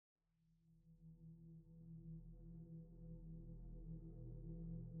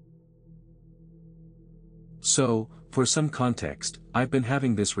So, for some context, I've been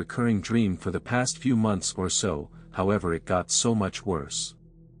having this recurring dream for the past few months or so, however it got so much worse.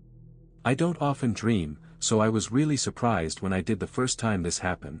 I don't often dream, so I was really surprised when I did the first time this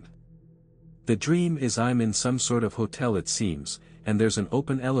happened. The dream is I'm in some sort of hotel it seems, and there's an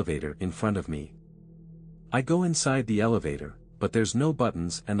open elevator in front of me. I go inside the elevator, but there's no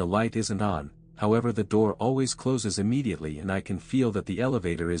buttons and the light isn't on, however the door always closes immediately and I can feel that the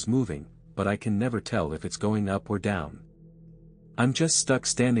elevator is moving, but I can never tell if it's going up or down. I'm just stuck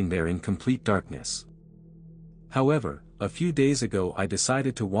standing there in complete darkness. However, a few days ago I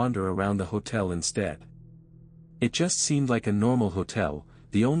decided to wander around the hotel instead. It just seemed like a normal hotel,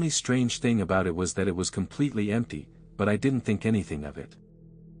 the only strange thing about it was that it was completely empty, but I didn't think anything of it.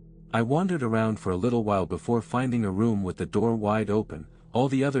 I wandered around for a little while before finding a room with the door wide open, all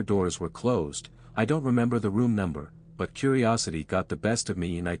the other doors were closed. I don't remember the room number, but curiosity got the best of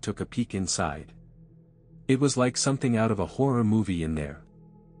me and I took a peek inside. It was like something out of a horror movie in there.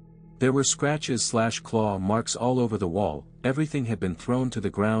 There were scratches/claw marks all over the wall, everything had been thrown to the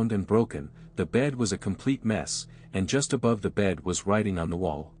ground and broken, the bed was a complete mess, and just above the bed was writing on the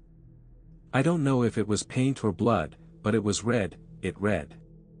wall. I don't know if it was paint or blood, but it was red. It read,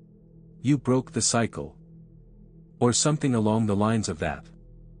 "You broke the cycle." Or something along the lines of that.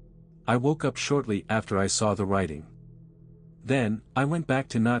 I woke up shortly after I saw the writing. Then, I went back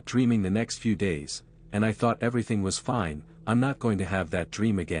to not dreaming the next few days, and I thought everything was fine. I'm not going to have that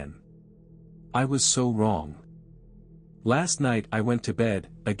dream again. I was so wrong. Last night I went to bed,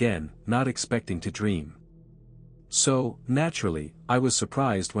 again, not expecting to dream. So, naturally, I was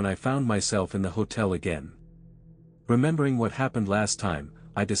surprised when I found myself in the hotel again. Remembering what happened last time,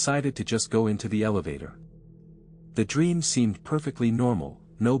 I decided to just go into the elevator. The dream seemed perfectly normal,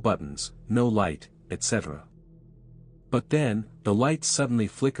 no buttons, no light, etc. But then, the lights suddenly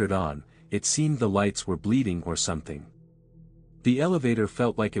flickered on, it seemed the lights were bleeding or something. The elevator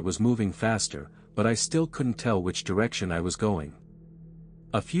felt like it was moving faster, but I still couldn't tell which direction I was going.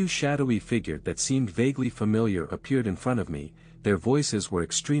 A few shadowy figures that seemed vaguely familiar appeared in front of me, their voices were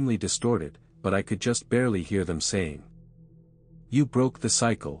extremely distorted, but I could just barely hear them saying, "You broke the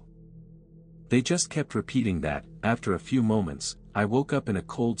cycle." They just kept repeating that. After a few moments, I woke up in a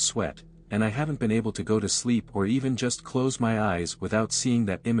cold sweat, and I haven't been able to go to sleep or even just close my eyes without seeing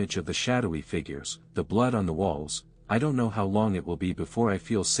that image of the shadowy figures, the blood on the walls. I don't know how long it will be before I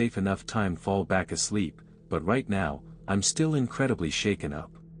feel safe enough time fall back asleep, but right now, I'm still incredibly shaken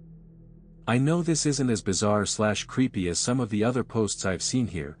up. I know this isn't as bizarre/creepy as some of the other posts I've seen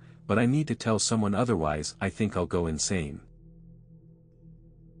here, but I need to tell someone otherwise I think I'll go insane.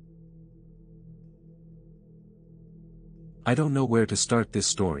 I don't know where to start this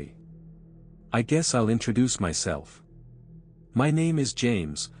story. I guess I'll introduce myself. My name is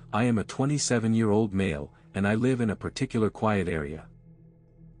James, I am a 27-year-old male, and I live in a particular quiet area.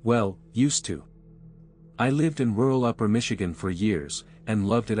 Well, used to. I lived in rural Upper Michigan for years, and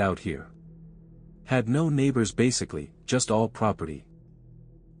loved it out here. Had no neighbors basically, just all property.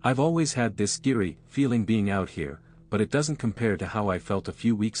 I've always had this eerie feeling being out here, but it doesn't compare to how I felt a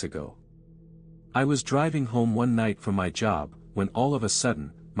few weeks ago. I was driving home one night from my job, when all of a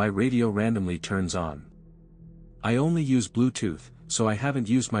sudden, my radio randomly turns on. I only use Bluetooth, so I haven't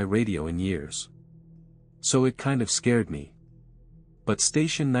used my radio in years. So it kind of scared me. But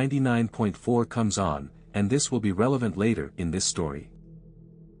station 99.4 comes on, and this will be relevant later in this story.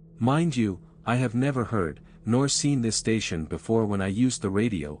 Mind you, I have never heard, nor seen this station before when I used the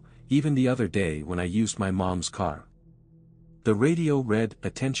radio, even the other day when I used my mom's car. The radio read,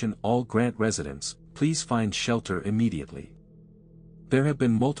 "Attention all Grant residents, please find shelter immediately." There have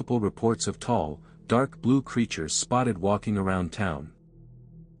been multiple reports of tall, dark blue creatures spotted walking around town.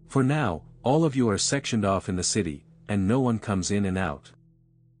 For now, all of you are sectioned off in the city, and no one comes in and out.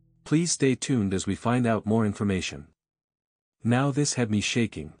 Please stay tuned as we find out more information. Now this had me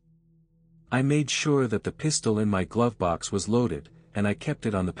shaking. I made sure that the pistol in my glove box was loaded, and I kept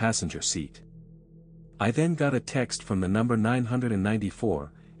it on the passenger seat. I then got a text from the number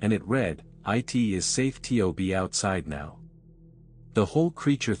 994, and it read, "It is safe to be outside now." The whole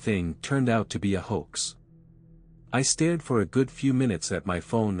creature thing turned out to be a hoax. I stared for a good few minutes at my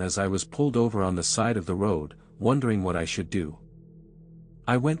phone as I was pulled over on the side of the road, wondering what I should do.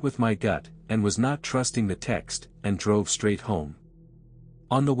 I went with my gut, and was not trusting the text, and drove straight home.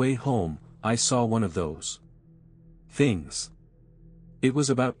 On the way home, I saw one of those things. It was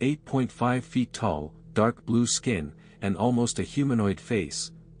about 8.5 feet tall, dark blue skin, and almost a humanoid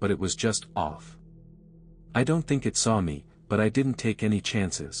face, but it was just off. I don't think it saw me, but I didn't take any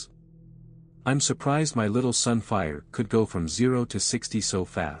chances. I'm surprised my little Sunfire could go from 0 to 60 so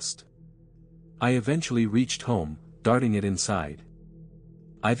fast. I eventually reached home, darting it inside.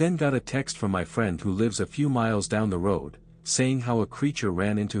 I then got a text from my friend who lives a few miles down the road, saying how a creature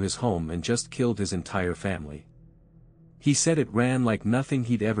ran into his home and just killed his entire family. He said it ran like nothing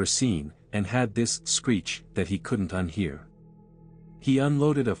he'd ever seen, and had this screech that he couldn't unhear. He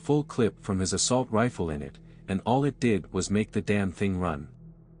unloaded a full clip from his assault rifle in it, and all it did was make the damn thing run.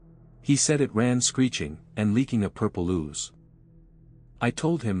 He said it ran screeching, and leaking a purple ooze. I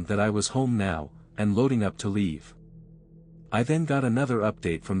told him that I was home now, and loading up to leave. I then got another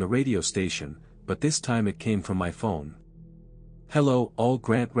update from the radio station, but this time it came from my phone. Hello, all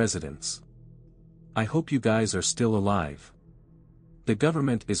Grant residents. I hope you guys are still alive. The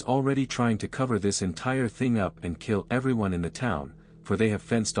government is already trying to cover this entire thing up and kill everyone in the town, for they have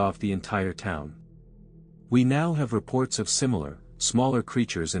fenced off the entire town. We now have reports of similar, smaller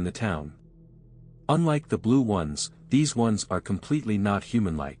creatures in the town. Unlike the blue ones, these ones are completely not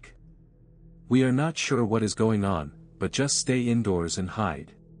human-like. We are not sure what is going on, but just stay indoors and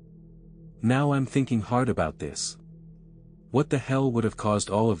hide. Now I'm thinking hard about this. What the hell would have caused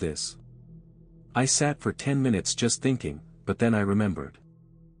all of this? I sat for 10 minutes just thinking, but then I remembered.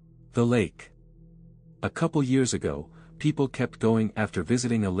 The lake. A couple years ago, people kept going after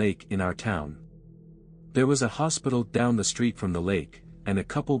visiting a lake in our town. There was a hospital down the street from the lake, and a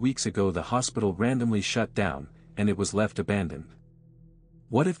couple weeks ago the hospital randomly shut down, and it was left abandoned.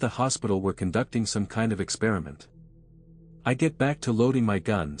 What if the hospital were conducting some kind of experiment? I get back to loading my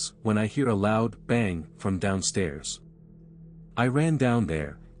guns, when I hear a loud bang from downstairs. I ran down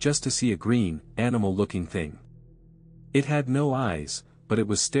there, just to see a green, animal-looking thing. It had no eyes, but it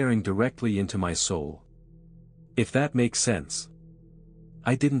was staring directly into my soul. If that makes sense.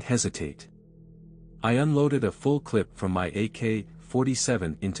 I didn't hesitate. I unloaded a full clip from my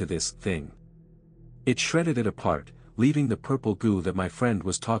AK-47 into this thing. It shredded it apart, leaving the purple goo that my friend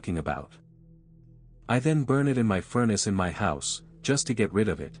was talking about. I then burned it in my furnace in my house, just to get rid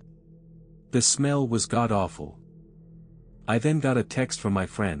of it. The smell was god-awful. I then got a text from my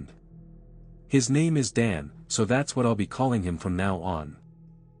friend. His name is Dan, so that's what I'll be calling him from now on.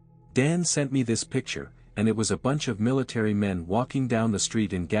 Dan sent me this picture, and it was a bunch of military men walking down the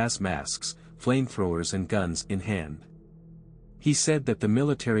street in gas masks, flamethrowers and guns in hand. He said that the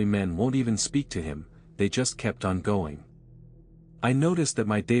military men won't even speak to him, they just kept on going. I noticed that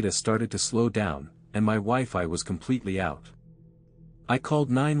my data started to slow down, and my Wi-Fi was completely out. I called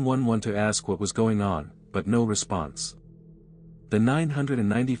 911 to ask what was going on, but no response. The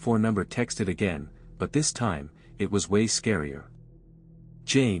 994 number texted again, but this time, it was way scarier.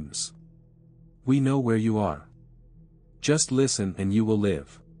 James. We know where you are. Just listen and you will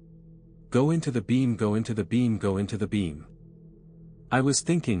live. Go into the beam, go into the beam, go into the beam. I was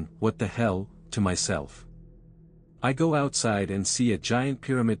thinking, what the hell, to myself. I go outside and see a giant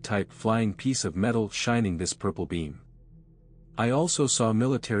pyramid-type flying piece of metal shining this purple beam. I also saw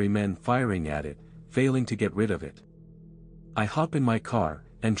military men firing at it, failing to get rid of it. I hop in my car,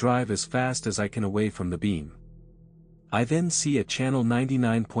 and drive as fast as I can away from the beam. I then see a channel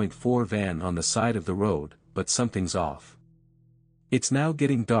 99.4 van on the side of the road, but something's off. It's now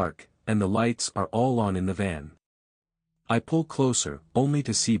getting dark, and the lights are all on in the van. I pull closer, only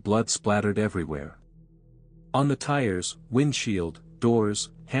to see blood splattered everywhere. On the tires, windshield, doors,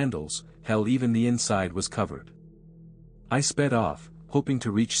 handles, hell, even the inside was covered. I sped off, hoping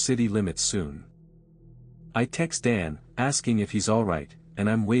to reach city limits soon. I text Dan, asking if he's alright, and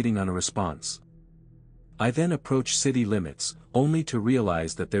I'm waiting on a response. I then approach city limits, only to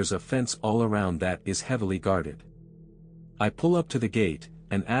realize that there's a fence all around that is heavily guarded. I pull up to the gate,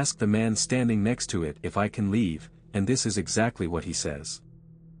 and ask the man standing next to it if I can leave, and this is exactly what he says.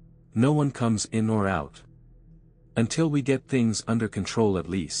 No one comes in or out. Until we get things under control at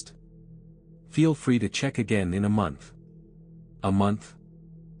least. Feel free to check again in a month. A month?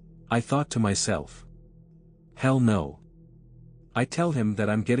 I thought to myself. Hell no. I tell him that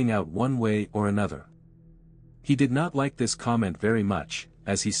I'm getting out one way or another. He did not like this comment very much,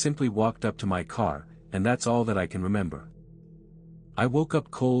 as he simply walked up to my car, and that's all that I can remember. I woke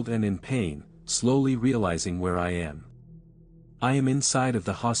up cold and in pain, slowly realizing where I am. I am inside of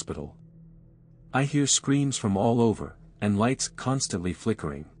the hospital. I hear screams from all over, and lights constantly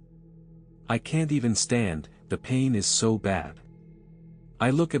flickering. I can't even stand, the pain is so bad. I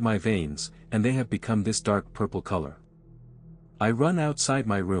look at my veins, and they have become this dark purple color. I run outside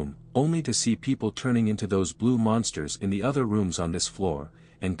my room, only to see people turning into those blue monsters in the other rooms on this floor,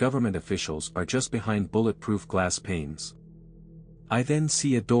 and government officials are just behind bulletproof glass panes. I then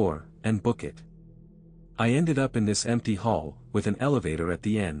see a door, and book it. I ended up in this empty hall, with an elevator at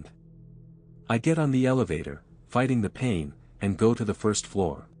the end. I get on the elevator, fighting the pain, and go to the first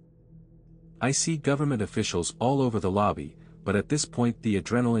floor. I see government officials all over the lobby, but at this point the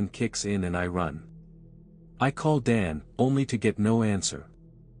adrenaline kicks in and I run. I call Dan, only to get no answer.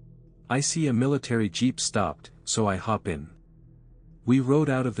 I see a military jeep stopped, so I hop in. We rode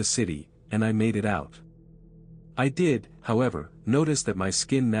out of the city, and I made it out. I did, however, notice that my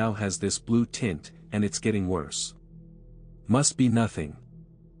skin now has this blue tint, and it's getting worse. Must be nothing.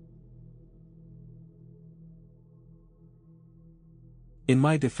 In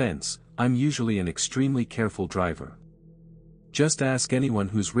my defense, I'm usually an extremely careful driver. Just ask anyone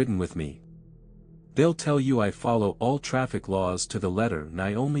who's ridden with me. They'll tell you I follow all traffic laws to the letter and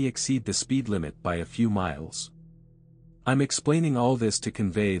I only exceed the speed limit by a few miles. I'm explaining all this to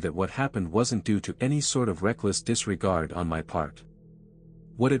convey that what happened wasn't due to any sort of reckless disregard on my part.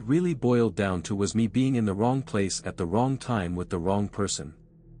 What it really boiled down to was me being in the wrong place at the wrong time with the wrong person.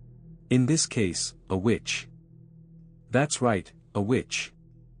 In this case, a witch. That's right, a witch.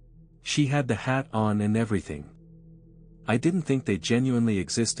 She had the hat on and everything. I didn't think they genuinely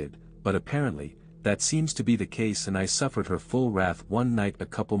existed, but apparently, that seems to be the case and I suffered her full wrath one night a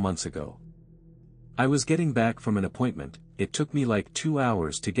couple months ago. I was getting back from an appointment, it took me like 2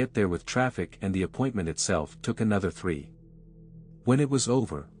 hours to get there with traffic and the appointment itself took another 3. When it was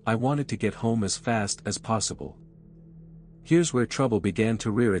over, I wanted to get home as fast as possible. Here's where trouble began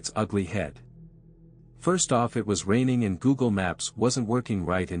to rear its ugly head. First off, it was raining and Google Maps wasn't working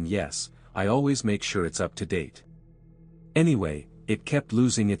right, and yes, I always make sure it's up to date. Anyway, it kept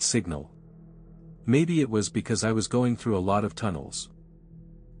losing its signal. Maybe it was because I was going through a lot of tunnels.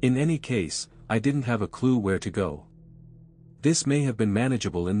 In any case, I didn't have a clue where to go. This may have been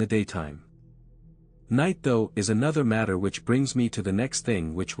manageable in the daytime. Night though is another matter, which brings me to the next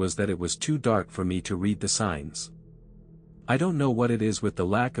thing, which was that it was too dark for me to read the signs. I don't know what it is with the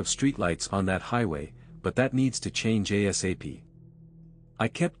lack of streetlights on that highway, but that needs to change ASAP. I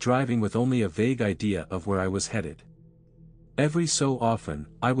kept driving with only a vague idea of where I was headed. Every so often,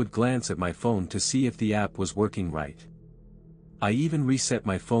 I would glance at my phone to see if the app was working right. I even reset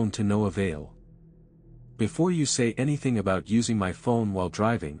my phone to no avail. Before you say anything about using my phone while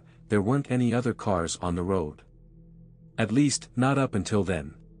driving, there weren't any other cars on the road. At least, not up until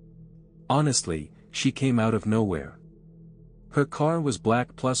then. Honestly, she came out of nowhere. Her car was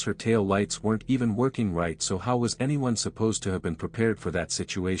black, plus her tail lights weren't even working right, so how was anyone supposed to have been prepared for that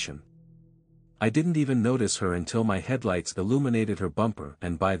situation? I didn't even notice her until my headlights illuminated her bumper,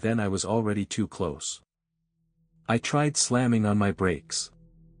 and by then I was already too close. I tried slamming on my brakes.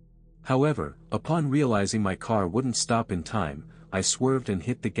 However, upon realizing my car wouldn't stop in time, I swerved and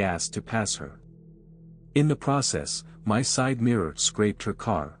hit the gas to pass her. In the process, my side mirror scraped her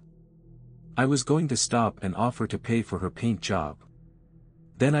car. I was going to stop and offer to pay for her paint job.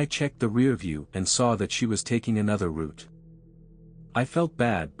 Then I checked the rear view and saw that she was taking another route. I felt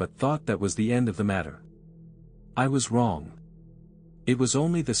bad but thought that was the end of the matter. I was wrong. It was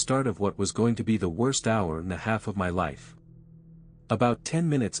only the start of what was going to be the worst hour and a half of my life. About 10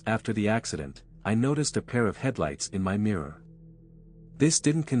 minutes after the accident, I noticed a pair of headlights in my mirror. This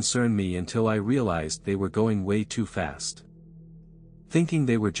didn't concern me until I realized they were going way too fast. Thinking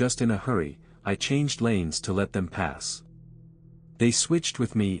they were just in a hurry, I changed lanes to let them pass. They switched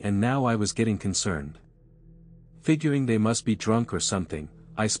with me and now I was getting concerned. Figuring they must be drunk or something,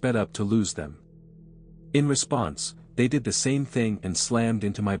 I sped up to lose them. In response, they did the same thing and slammed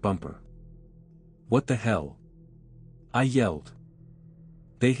into my bumper. What the hell? I yelled.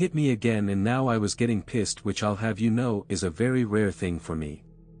 They hit me again and now I was getting pissed, which I'll have you know is a very rare thing for me.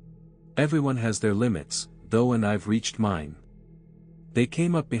 Everyone has their limits, though, and I've reached mine. They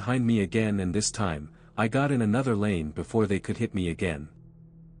came up behind me again and this time, I got in another lane before they could hit me again.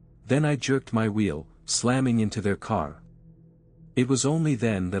 Then I jerked my wheel, slamming into their car. It was only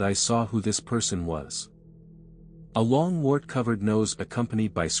then that I saw who this person was. A long wart-covered nose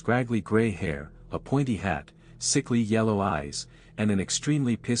accompanied by scraggly gray hair, a pointy hat, sickly yellow eyes, and an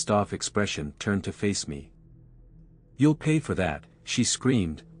extremely pissed-off expression turned to face me. "You'll pay for that," she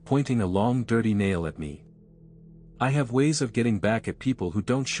screamed, pointing a long dirty nail at me. I have ways of getting back at people who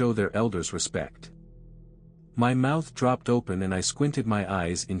don't show their elders respect. My mouth dropped open and I squinted my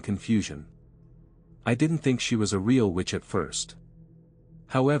eyes in confusion. I didn't think she was a real witch at first.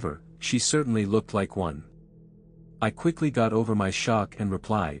 However, she certainly looked like one. I quickly got over my shock and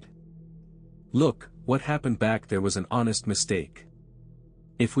replied, "Look, what happened back there was an honest mistake.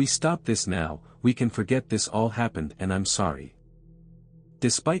 If we stop this now, we can forget this all happened and I'm sorry."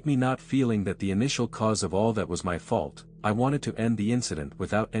 Despite me not feeling that the initial cause of all that was my fault, I wanted to end the incident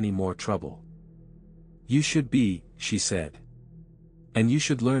without any more trouble. "You should be," she said. "And you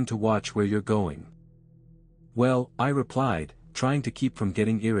should learn to watch where you're going." "Well," I replied, trying to keep from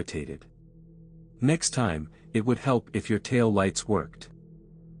getting irritated. Next time, it would help if your tail lights worked.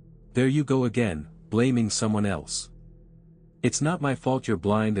 There you go again, blaming someone else. It's not my fault you're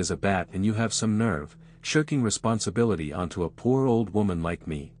blind as a bat and you have some nerve, shirking responsibility onto a poor old woman like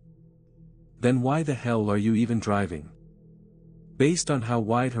me. Then why the hell are you even driving? Based on how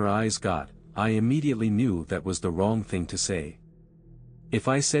wide her eyes got, I immediately knew that was the wrong thing to say. If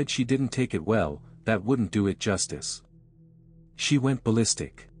I said she didn't take it well, that wouldn't do it justice. She went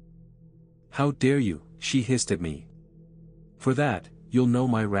ballistic. How dare you, she hissed at me. For that, you'll know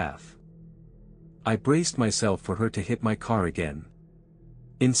my wrath. I braced myself for her to hit my car again.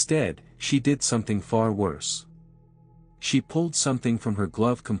 Instead, she did something far worse. She pulled something from her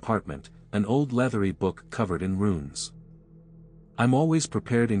glove compartment, an old leathery book covered in runes. I'm always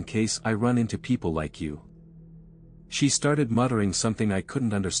prepared in case I run into people like you. She started muttering something I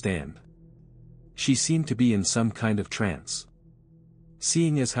couldn't understand. She seemed to be in some kind of trance.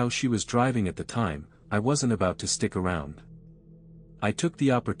 Seeing as how she was driving at the time, I wasn't about to stick around. I took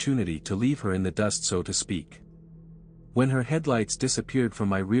the opportunity to leave her in the dust, so to speak. When her headlights disappeared from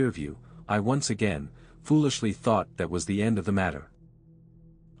my rear view, I once again, foolishly thought that was the end of the matter.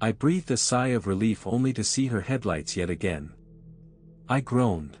 I breathed a sigh of relief only to see her headlights yet again. I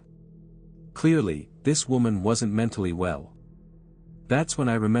groaned. Clearly, this woman wasn't mentally well. That's when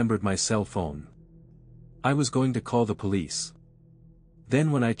I remembered my cell phone. I was going to call the police.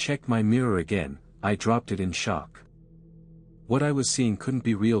 Then when I checked my mirror again, I dropped it in shock. What I was seeing couldn't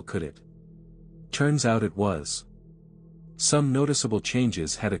be real, could it? Turns out it was. Some noticeable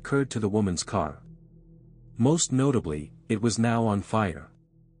changes had occurred to the woman's car. Most notably, it was now on fire.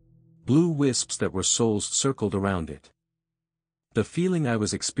 Blue wisps that were souls circled around it. The feeling I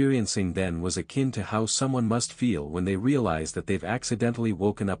was experiencing then was akin to how someone must feel when they realize that they've accidentally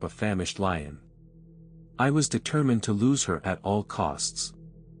woken up a famished lion. I was determined to lose her at all costs.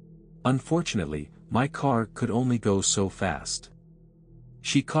 Unfortunately, my car could only go so fast.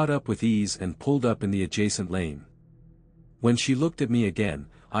 She caught up with ease and pulled up in the adjacent lane. When she looked at me again,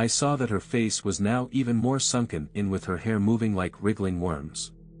 I saw that her face was now even more sunken in, with her hair moving like wriggling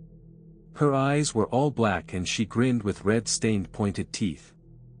worms. Her eyes were all black and she grinned with red-stained pointed teeth.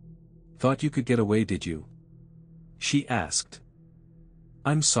 "Thought you could get away, did you?" she asked.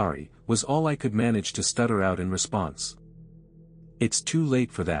 "I'm sorry," was all I could manage to stutter out in response. "It's too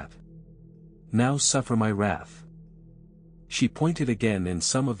late for that. Now suffer my wrath." She pointed again and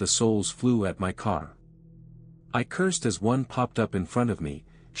some of the souls flew at my car. I cursed as one popped up in front of me,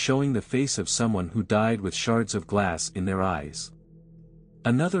 showing the face of someone who died with shards of glass in their eyes.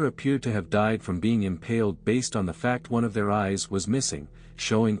 Another appeared to have died from being impaled based on the fact one of their eyes was missing,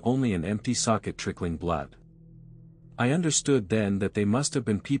 showing only an empty socket trickling blood. I understood then that they must have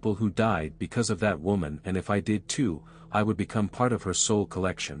been people who died because of that woman, and if I did too, I would become part of her soul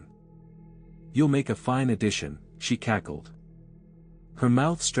collection. "You'll make a fine addition," she cackled. Her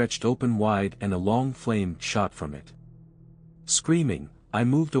mouth stretched open wide and a long flame shot from it. Screaming, I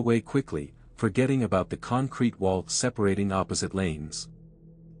moved away quickly, forgetting about the concrete wall separating opposite lanes.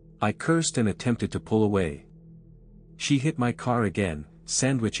 I cursed and attempted to pull away. She hit my car again,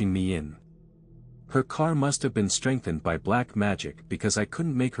 sandwiching me in. Her car must have been strengthened by black magic because I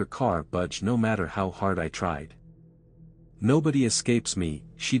couldn't make her car budge no matter how hard I tried. "Nobody escapes me,"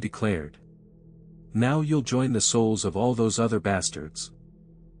 she declared. "Now you'll join the souls of all those other bastards."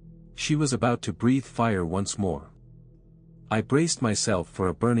 She was about to breathe fire once more. I braced myself for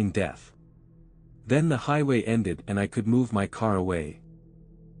a burning death. Then the highway ended and I could move my car away.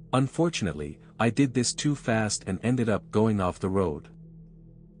 Unfortunately, I did this too fast and ended up going off the road.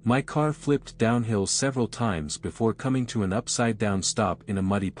 My car flipped downhill several times before coming to an upside-down stop in a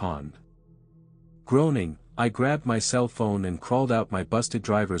muddy pond. Groaning, I grabbed my cell phone and crawled out my busted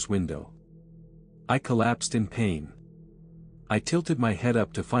driver's window. I collapsed in pain. I tilted my head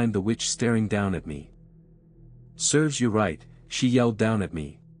up to find the witch staring down at me. "Serves you right," she yelled down at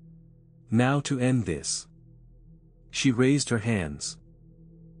me. "Now to end this." She raised her hands.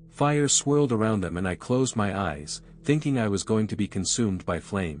 Fire swirled around them and I closed my eyes, thinking I was going to be consumed by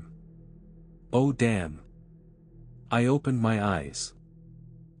flame. Oh damn. I opened my eyes.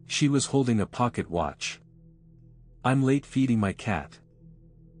 She was holding a pocket watch. "I'm late feeding my cat."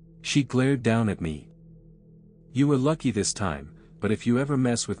 She glared down at me. "You were lucky this time, but if you ever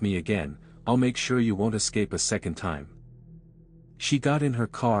mess with me again, I'll make sure you won't escape a second time." She got in her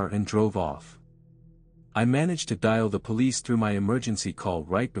car and drove off. I managed to dial the police through my emergency call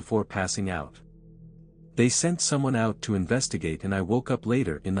right before passing out. They sent someone out to investigate and I woke up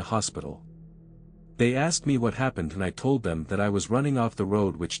later in the hospital. They asked me what happened and I told them that I was running off the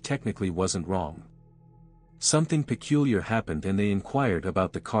road, which technically wasn't wrong. Something peculiar happened and they inquired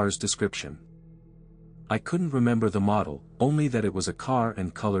about the car's description. I couldn't remember the model, only that it was a car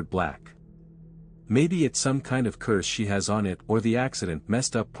and colored black. Maybe it's some kind of curse she has on it, or the accident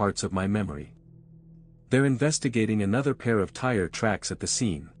messed up parts of my memory. They're investigating another pair of tire tracks at the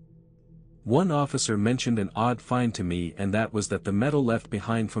scene. One officer mentioned an odd find to me, and that was that the metal left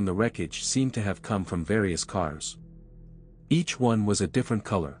behind from the wreckage seemed to have come from various cars. Each one was a different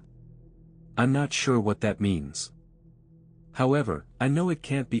color. I'm not sure what that means. However, I know it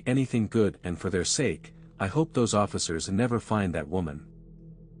can't be anything good, and for their sake, I hope those officers never find that woman.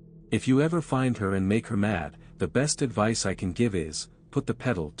 If you ever find her and make her mad, the best advice I can give is, put the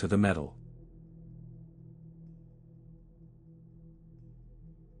pedal to the metal.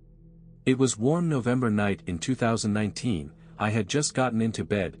 It was warm November night in 2019, I had just gotten into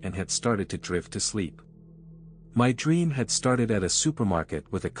bed and had started to drift to sleep. My dream had started at a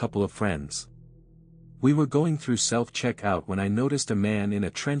supermarket with a couple of friends. We were going through self-checkout when I noticed a man in a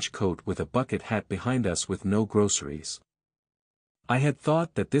trench coat with a bucket hat behind us with no groceries. I had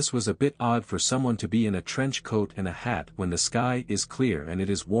thought that this was a bit odd for someone to be in a trench coat and a hat when the sky is clear and it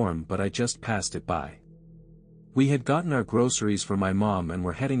is warm, but I just passed it by. We had gotten our groceries for my mom and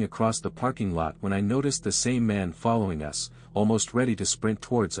were heading across the parking lot when I noticed the same man following us, almost ready to sprint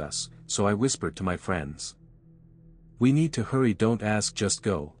towards us, so I whispered to my friends. "We need to hurry, don't ask, just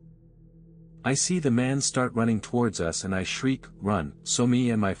go." I see the man start running towards us and I shriek, "Run!" So me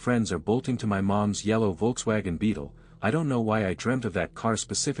and my friends are bolting to my mom's yellow Volkswagen Beetle. I don't know why I dreamt of that car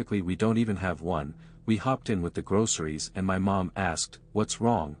specifically, we don't even have one. We hopped in with the groceries and my mom asked, "What's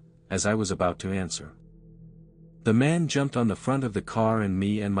wrong?" as I was about to answer. The man jumped on the front of the car and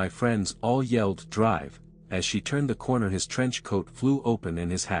me and my friends all yelled, "Drive!" As she turned the corner his trench coat flew open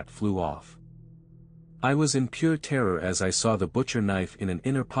and his hat flew off. I was in pure terror as I saw the butcher knife in an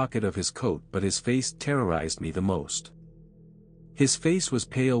inner pocket of his coat, but his face terrorized me the most. His face was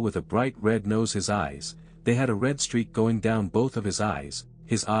pale with a bright red nose, his eyes, they had a red streak going down both of his eyes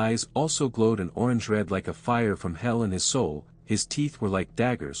also glowed an orange red like a fire from hell, in his soul, his teeth were like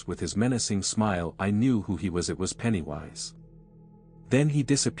daggers. With his menacing smile I knew who he was, it was Pennywise. Then he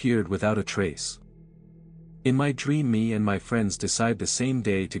disappeared without a trace. In my dream me and my friends decide the same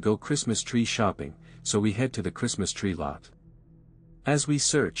day to go Christmas tree shopping, so we head to the Christmas tree lot. As we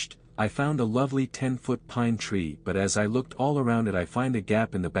searched, I found a lovely 10-foot pine tree, but as I looked all around it I find a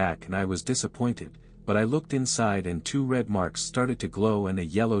gap in the back and I was disappointed, but I looked inside and 2 red marks started to glow and a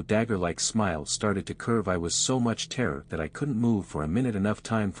yellow dagger-like smile started to curve. I was so much terror that I couldn't move for a minute, enough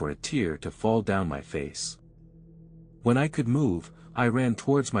time for a tear to fall down my face. When I could move, I ran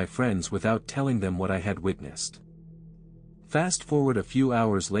towards my friends without telling them what I had witnessed. Fast forward a few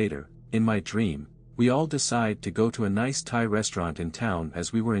hours later, in my dream, we all decide to go to a nice Thai restaurant in town.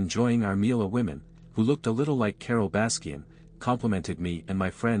 As we were enjoying our meal, a woman, who looked a little like Carol Baskin, complimented me and my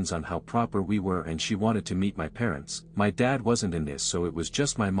friends on how proper we were and she wanted to meet my parents. My dad wasn't in this, so it was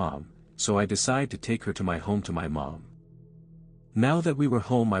just my mom, so I decided to take her to my home to my mom. Now that we were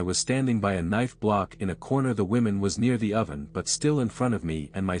home I was standing by a knife block in a corner. The woman was near the oven but still in front of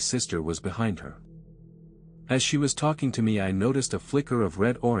me and my sister was behind her. As she was talking to me I noticed a flicker of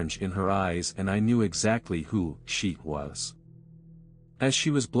red-orange in her eyes and I knew exactly who she was. As she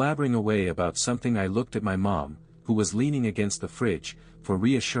was blabbering away about something I looked at my mom, who was leaning against the fridge, for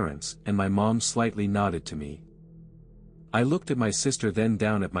reassurance, and my mom slightly nodded to me. I looked at my sister, then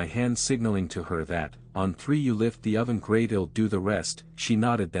down at my hand, signaling to her that, on 3 you lift the oven, great, I'll do the rest. She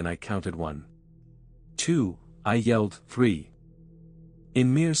nodded, then I counted 1, 2, I yelled 3.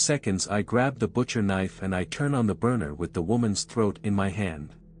 In mere seconds I grabbed the butcher knife and I turn on the burner with the woman's throat in my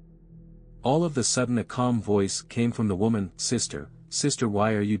hand. All of a sudden a calm voice came from the woman, "Sister, sister,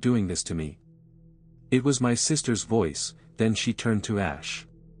 why are you doing this to me?" It was my sister's voice. Then she turned to ash.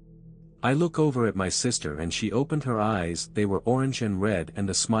 I look over at my sister and she opened her eyes, they were orange and red and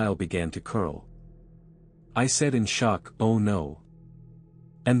the smile began to curl. I said in shock, "Oh no."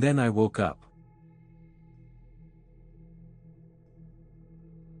 And then I woke up.